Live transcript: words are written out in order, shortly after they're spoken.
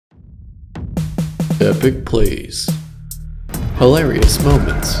Epic plays. Hilarious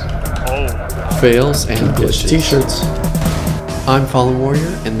moments. Fails and glitches. T-shirts. I'm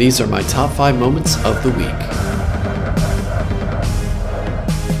Fall3nWarrior, and these are my top 5 moments of the week.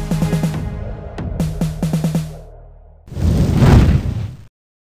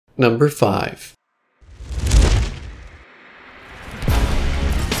 Number 5.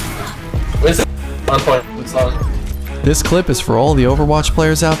 This clip is for all the Overwatch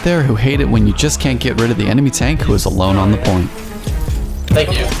players out there who hate it when you just can't get rid of the enemy tank who is alone on the point.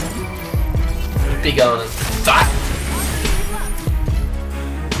 Thank you. Be gone.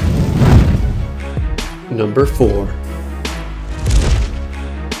 Number 4.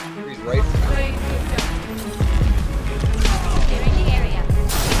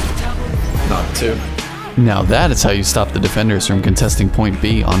 Not 2. Now that is how you stop the defenders from contesting point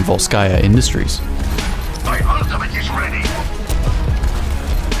B on Volskaya Industries. My ultimate is ready.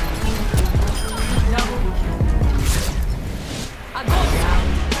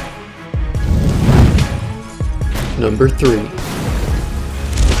 Number 3.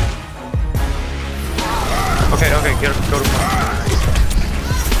 Okay, go to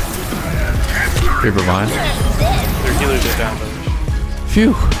Reaper Vine. Their healers are down.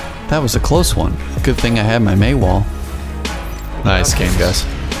 Phew, that was a close one. Good thing I had my May wall. Nice game, guys.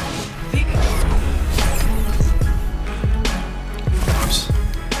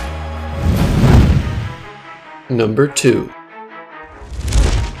 Number 2.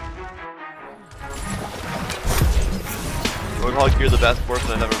 Roadhog, you're the best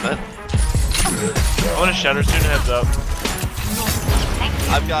person I've ever met. I want to shatter soon, heads up.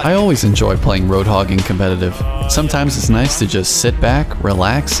 I always enjoy playing Roadhog in competitive. Sometimes it's nice to just sit back,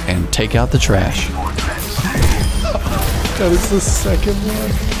 relax, and take out the trash. That is the second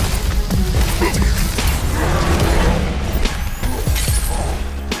one.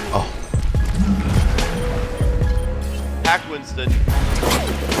 Oh. Hack Winston.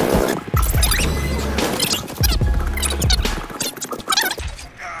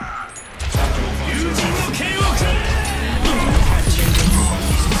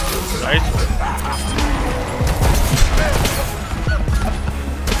 Nice.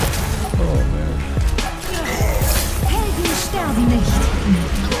 Oh man.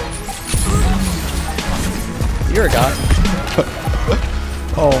 You're a god.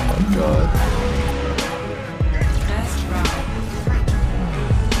 Oh my god.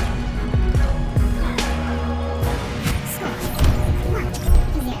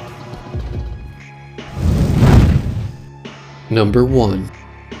 Number 1.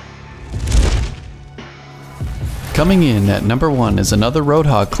 Coming in at number 1 is another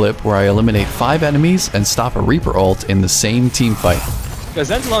Roadhog clip where I eliminate 5 enemies and stop a Reaper ult in the same team fight. Guys,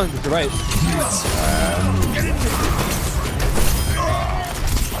 that's long to the right.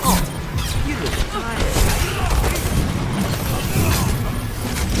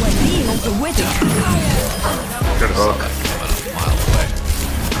 Good hook.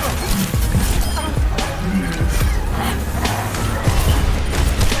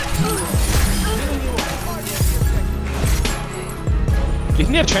 You think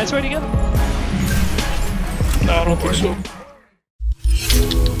they have transfer again? No, I don't think so.